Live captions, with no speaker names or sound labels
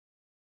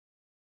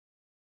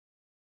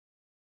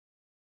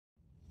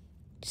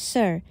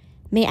Sir,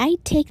 may I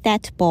take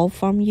that bowl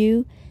from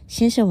you?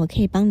 先生，我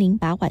可以帮您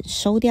把碗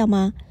收掉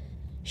吗？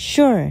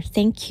 Sure,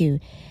 thank you.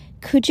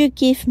 Could you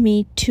give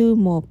me 2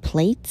 more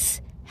plates?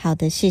 好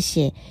的，谢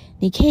谢。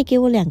你可以给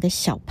我2个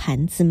小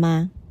盘子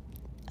吗？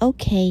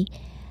 Okay,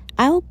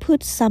 I'll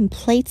put some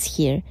plates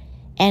here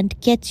and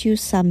get you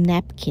some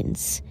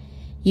napkins.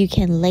 You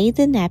can lay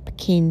the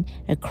napkin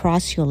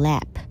across your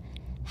lap.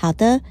 好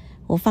的，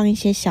我放一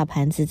些小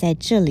盘子在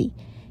这里，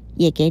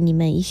也给你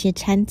们一些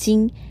餐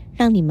巾，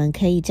让你们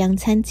可以将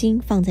餐巾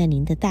放在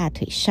您的大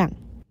腿上。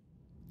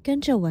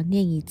跟着我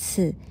念一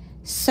次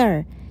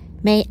Sir,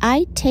 may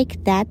I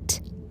take that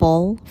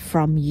bowl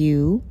from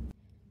you?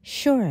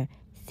 Sure,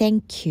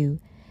 thank you.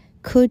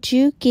 Could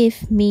you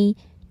give me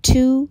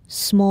 2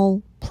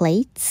 small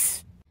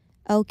plates?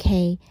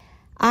 Okay,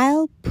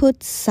 I'll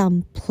put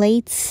some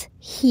plates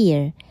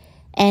here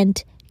and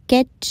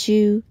get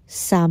you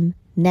some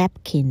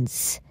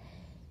napkins.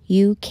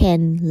 You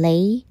can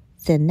lay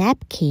the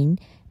napkin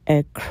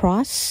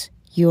across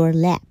your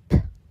lap.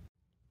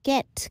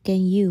 Get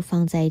跟 you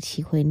放在一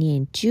起会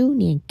念 you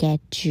念 get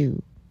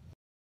you.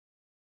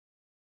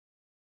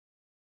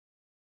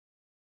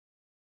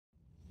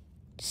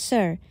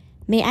 Sir,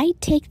 may I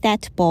take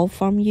that bowl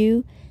from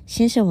you?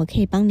 先生，我可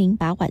以帮您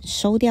把碗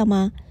收掉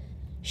吗？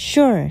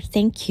 Sure,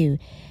 thank you.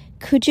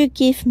 Could you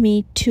give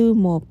me 2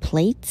 more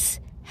plates?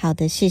 好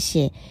的，谢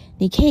谢。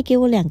你可以给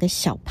我2个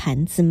小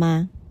盘子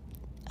吗？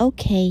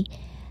 Okay,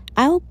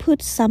 I'll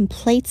put some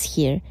plates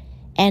here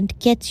and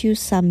get you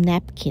some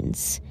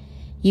napkins.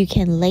 You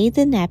can lay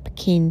the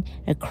napkin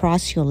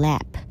across your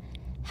lap.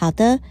 好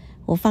的，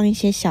我放一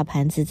些小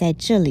盘子在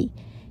这里，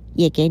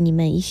也给你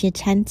们一些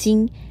餐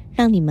巾，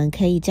让你们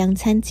可以将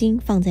餐巾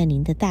放在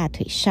您的大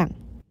腿上。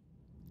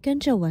跟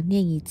着我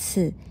念一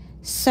次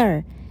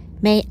Sir,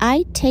 may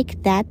I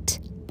take that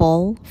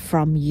bowl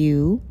from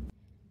you?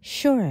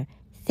 Sure,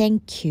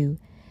 thank you.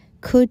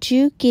 Could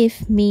you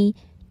give me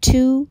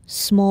 2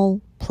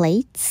 small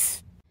plates?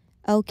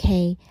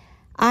 Okay,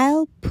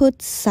 I'll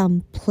put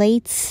some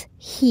plates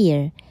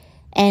here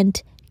and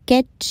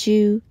get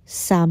you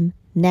some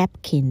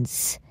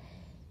napkins.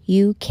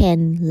 You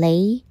can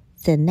lay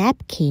the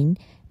napkin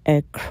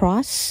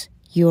across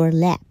your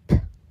lap.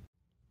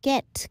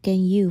 Get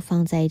跟 you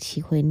放在一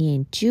起会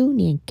念 you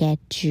念 get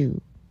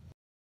you.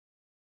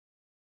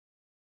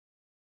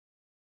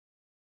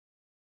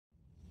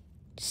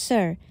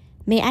 Sir,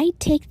 may I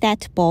take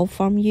that bowl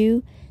from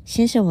you?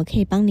 先生，我可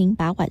以帮您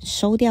把碗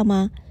收掉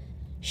吗？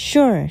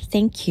 Sure,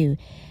 thank you.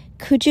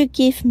 Could you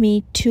give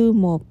me 2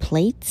 more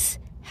plates?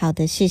 好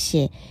的，谢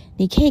谢。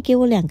你可以给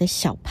我2个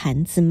小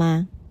盘子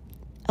吗？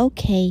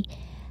 Okay,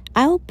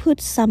 I'll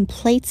put some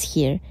plates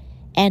here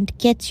and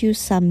get you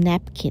some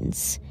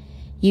napkins.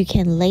 You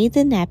can lay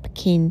the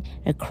napkin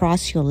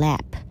across your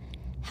lap.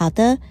 好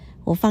的，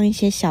我放一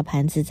些小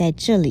盘子在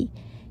这里，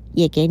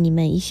也给你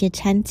们一些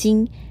餐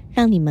巾，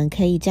让你们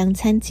可以将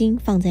餐巾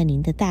放在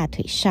您的大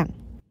腿上。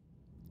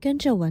跟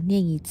着我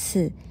念一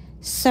次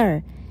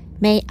Sir,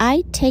 may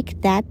I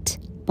take that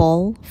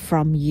bowl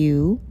from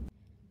you?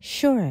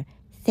 Sure,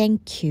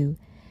 thank you.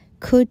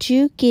 Could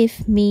you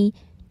give me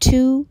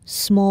 2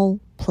 small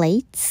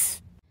plates?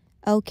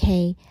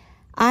 Okay,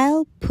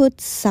 I'll put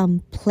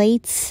some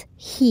plates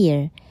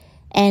here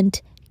and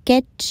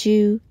get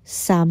you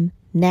some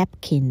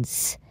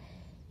napkins.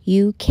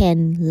 You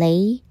can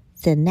lay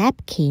the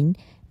napkin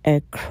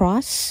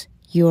across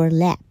your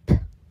lap.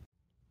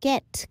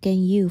 Get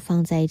跟 you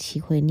放在一起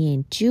会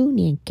念 you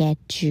念 get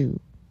you.